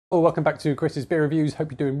Well, welcome back to Chris's Beer Reviews.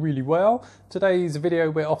 Hope you're doing really well. Today's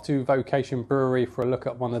video, we're off to Vocation Brewery for a look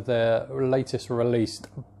at one of their latest released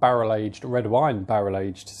barrel-aged, red wine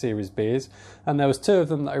barrel-aged series beers. And there was two of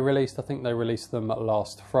them that I released. I think they released them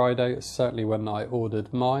last Friday. It's certainly when I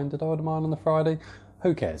ordered mine. Did I order mine on the Friday?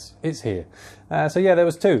 Who cares? It's here. So yeah, there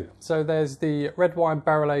was two. So there's the red wine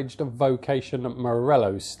barrel-aged Vocation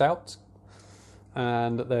Morello Stout.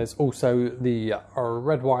 And there's also the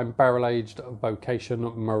red wine barrel-aged Vocation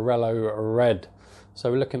Morello Red.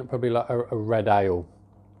 So we're looking at probably like a red ale.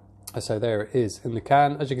 So there it is in the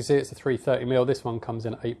can. As you can see, it's a 330ml. This one comes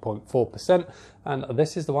in at 8.4%. And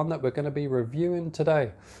this is the one that we're going to be reviewing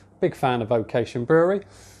today. Big fan of Vocation Brewery,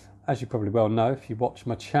 as you probably well know if you watch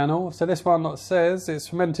my channel. So this one says it's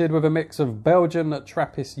fermented with a mix of Belgian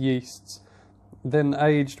Trappist yeasts, then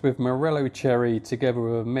aged with Morello cherry together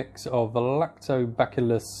with a mix of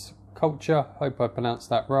lactobacillus culture, hope I pronounced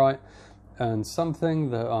that right, and something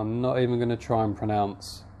that I'm not even going to try and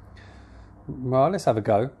pronounce. Well, let's have a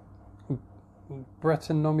go.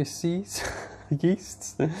 Brettanomyces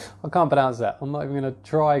yeasts? I can't pronounce that. I'm not even going to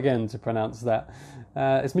try again to pronounce that.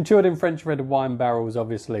 It's matured in French red wine barrels,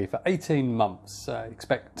 obviously, for 18 months.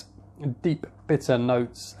 Expect deep bitter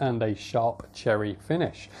notes and a sharp cherry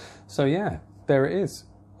finish. So yeah, there it is.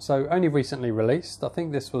 So only recently released. I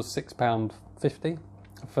think this was £6.50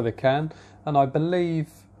 for the can, and I believe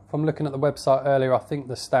from looking at the website earlier, I think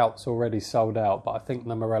the stout's already sold out, but I think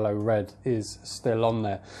the Morello Red is still on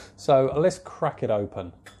there. So let's crack it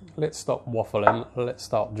open. Let's stop waffling. Let's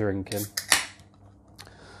start drinking.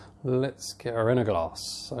 Let's get her in a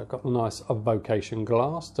glass. So I've got a nice Vocation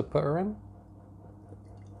glass to put her in.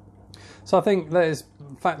 So I think there's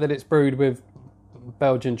the fact that it's brewed with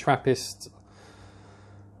Belgian Trappist.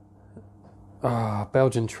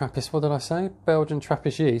 Belgian Trappist, what did I say? Belgian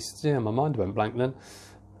Trappist yeast. Yeah, my mind went blank then.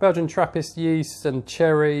 Belgian Trappist yeast and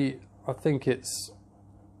cherry. I think it's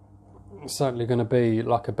certainly going to be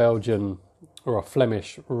like a Belgian or a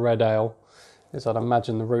Flemish red ale, as I'd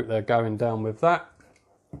imagine the route they're going down with that.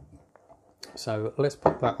 So let's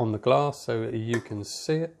put that on the glass so you can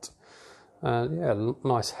see it. Yeah,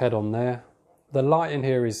 nice head on there. The light in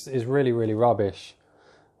here is really, really rubbish.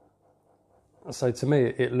 So to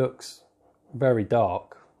me, it looks very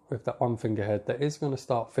dark with that one finger head that is going to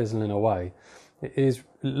start fizzling away. It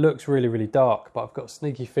looks really, really dark, but I've got a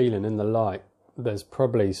sneaky feeling in the light there's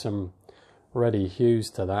probably some reddy hues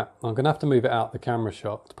to that. I'm going to have to move it out the camera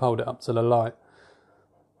shot to hold it up to the light.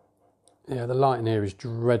 Yeah, the light in here is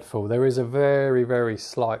dreadful. There is a very, very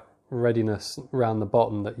slight reddiness around the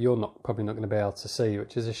bottom that you're probably not going to be able to see,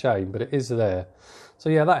 which is a shame, but it is there. So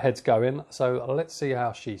yeah, that head's going. So let's see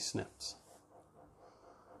how she sniffs.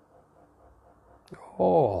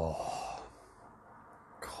 Oh,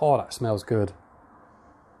 God, that smells good.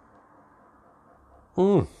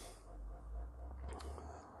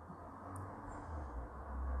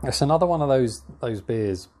 It's another one of those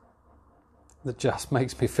beers that just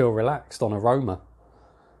makes me feel relaxed on aroma.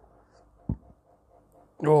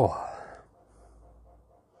 Oh,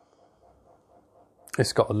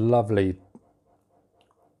 it's got a lovely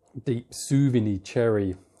deep soothing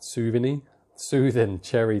cherry to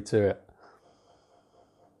it.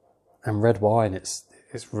 And red wine, it's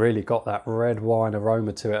really got that red wine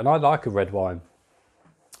aroma to it. And I like a red wine.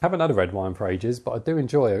 I haven't had a red wine for ages, but I do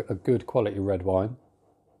enjoy a good quality red wine.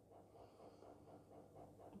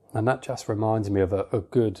 And that just reminds me of a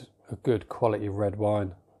good quality red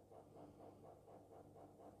wine.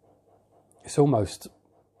 It's almost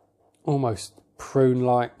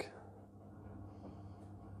prune-like.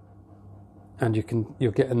 And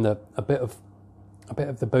you're getting a bit of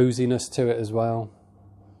the booziness to it as well.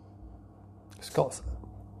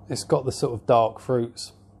 It's got the sort of dark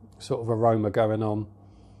fruits sort of aroma going on.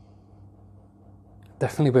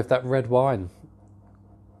 Definitely with that red wine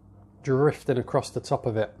drifting across the top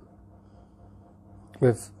of it,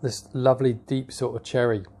 with this lovely deep sort of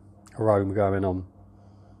cherry aroma going on.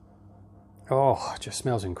 Oh, it just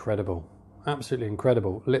smells incredible. Absolutely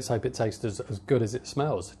incredible. Let's hope it tastes as good as it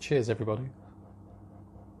smells. Cheers, everybody.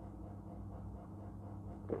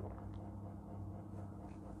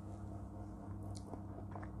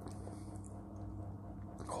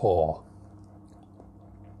 Oh.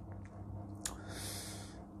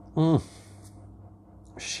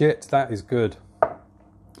 Shit, that is good.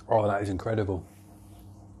 Oh, that is incredible.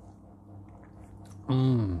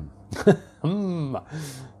 Oh,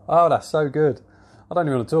 that's so good. I don't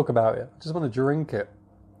even want to talk about it. I just want to drink it.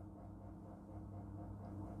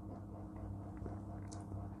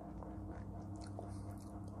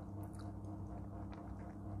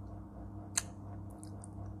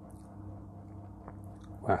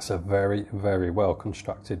 That's a very, very well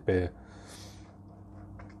constructed beer.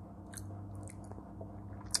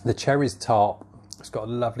 The cherry's tart. It's got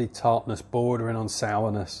a lovely tartness bordering on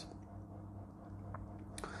sourness.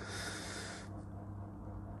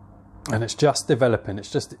 And it's just developing,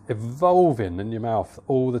 it's just evolving in your mouth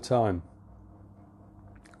all the time.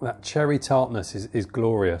 That cherry tartness is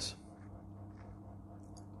glorious.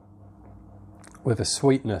 With a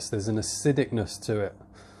sweetness, there's an acidicness to it.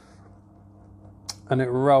 And it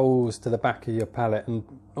rolls to the back of your palate and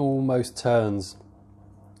almost turns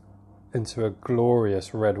into a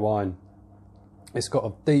glorious red wine. It's got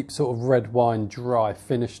a deep sort of red wine dry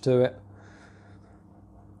finish to it,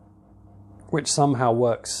 which somehow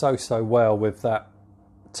works so well with that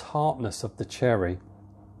tartness of the cherry.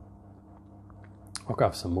 I'll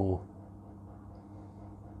grab some more.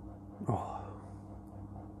 Oh.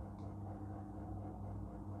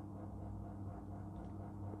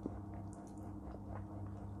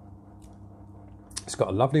 It's got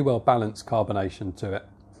a lovely, well balanced carbonation to it.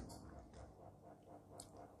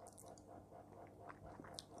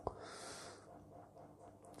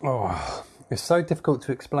 Oh, it's so difficult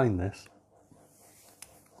to explain this.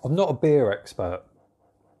 I'm not a beer expert.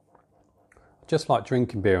 I just like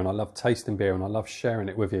drinking beer, and I love tasting beer, and I love sharing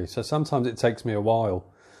it with you. So sometimes it takes me a while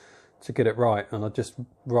to get it right, and I'd just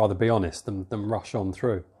rather be honest than rush on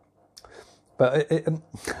through. But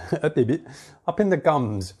up in the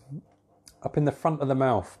gums, up in the front of the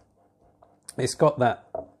mouth, it's got that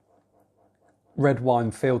red wine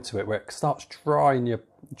feel to it, where it starts drying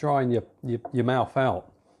your mouth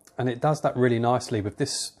out, and it does that really nicely with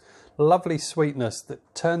this lovely sweetness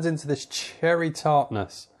that turns into this cherry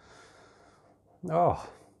tartness. Oh,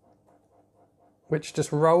 which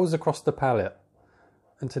just rolls across the palate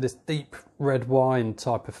into this deep red wine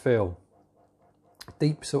type of feel.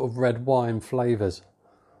 Deep sort of red wine flavours.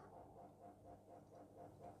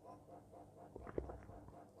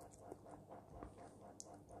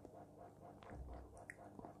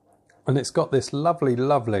 And it's got this lovely,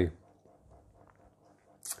 lovely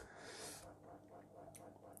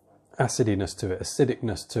acidiness to it,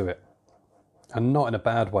 acidicness to it, and not in a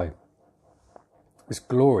bad way. It's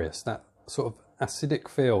glorious, that sort of acidic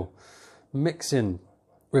feel mixing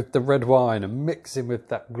with the red wine and mixing with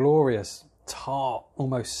that glorious tart,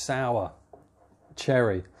 almost sour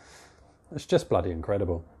cherry. It's just bloody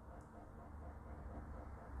incredible.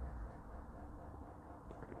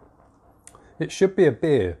 It should be a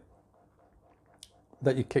beer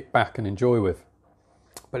that you kick back and enjoy with,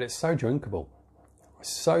 but it's so drinkable. It's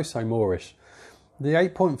so moreish. The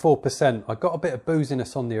 8.4%, I got a bit of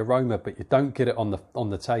booziness on the aroma, but you don't get it on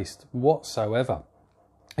the taste whatsoever.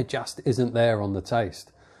 It just isn't there on the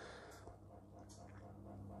taste.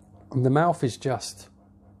 And the mouth is just,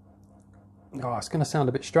 oh, it's going to sound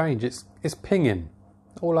a bit strange. It's pinging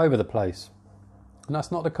all over the place. And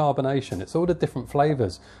that's not the carbonation. It's all the different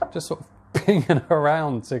flavours just sort of pinging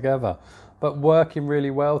around together, but working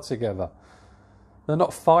really well together. They're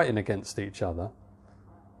not fighting against each other.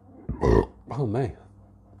 Oh, me.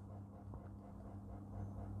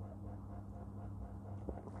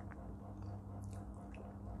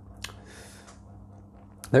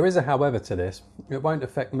 There is a however to this. It won't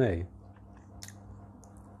affect me.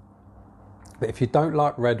 But if you don't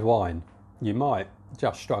like red wine, you might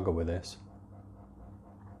just struggle with this.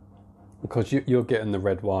 Because you're getting the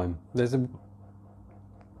red wine. There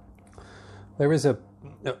is a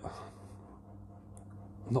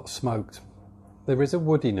not smoked. There is a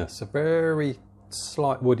woodiness, a very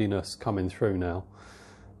slight woodiness coming through now,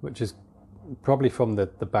 which is probably from the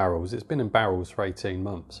barrels. It's been in barrels for 18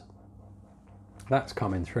 months. That's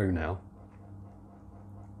coming through now.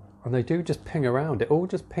 And they do just ping around. It all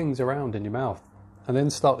just pings around in your mouth and then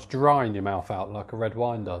starts drying your mouth out like a red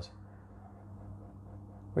wine does.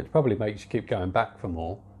 Which probably makes you keep going back for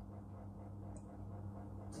more.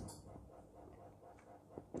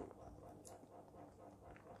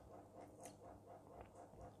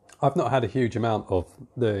 I've not had a huge amount of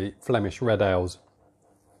the Flemish red ales,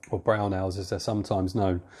 or brown ales as they're sometimes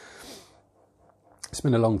known. It's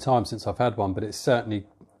been a long time since I've had one, but it's certainly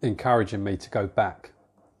encouraging me to go back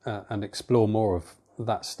and explore more of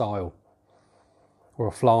that style. Or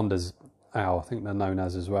a Flanders ale, I think they're known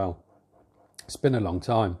as well. It's been a long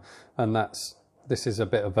time, and this is a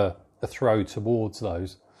bit of a throw towards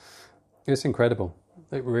those. It's incredible.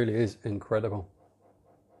 It really is incredible.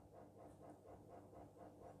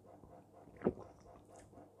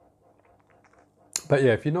 But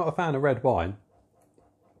yeah, if you're not a fan of red wine,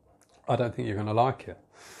 I don't think you're going to like it.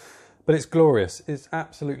 But it's glorious. It's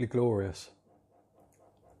absolutely glorious.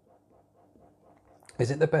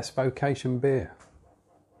 Is it the best Vocation beer?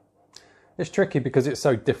 It's tricky because it's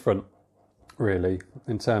so different, really,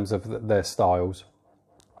 in terms of their styles.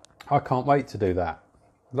 I can't wait to do that.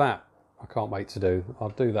 I can't wait to do. I'll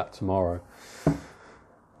do that tomorrow.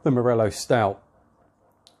 The Morello Stout.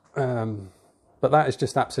 But that is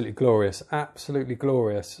just absolutely glorious. Absolutely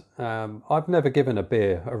glorious. I've never given a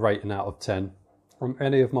beer a rating out of 10 from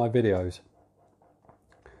any of my videos.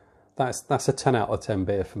 That's a 10 out of 10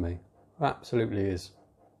 beer for me. Absolutely is.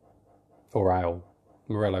 Or ale.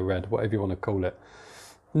 Morello Red, whatever you want to call it.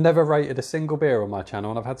 Never rated a single beer on my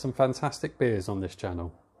channel, and I've had some fantastic beers on this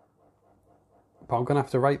channel. But I'm going to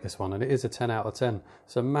have to rate this one, and it is a 10 out of 10.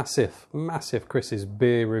 It's a massive, massive Chris's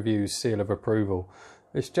Beer Reviews seal of approval.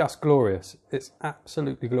 It's just glorious. It's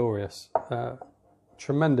absolutely glorious.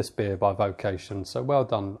 Tremendous beer by Vocation. So well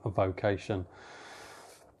done, Vocation.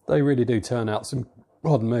 They really do turn out some,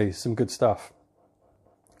 pardon me, some good stuff.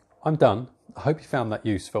 I'm done. I hope you found that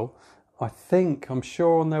useful. I'm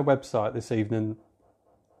sure on their website this evening,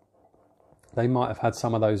 they might have had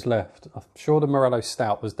some of those left. I'm sure the Morello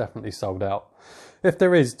Stout was definitely sold out. If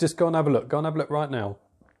there is, just go and have a look. Go and have a look right now.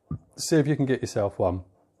 See if you can get yourself one.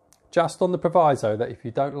 Just on the proviso that if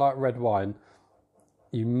you don't like red wine,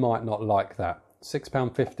 you might not like that.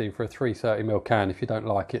 £6.50 for a 330ml can. If you don't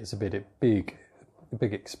like it, it's a bit big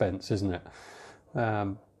expense, isn't it?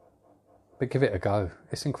 But give it a go.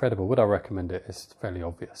 It's incredible. Would I recommend it? It's fairly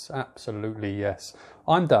obvious. Absolutely, yes.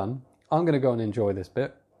 I'm done. I'm going to go and enjoy this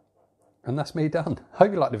bit. And that's me done.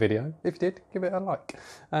 Hope you liked the video. If you did, give it a like.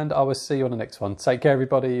 And I will see you on the next one. Take care,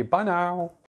 everybody. Bye now.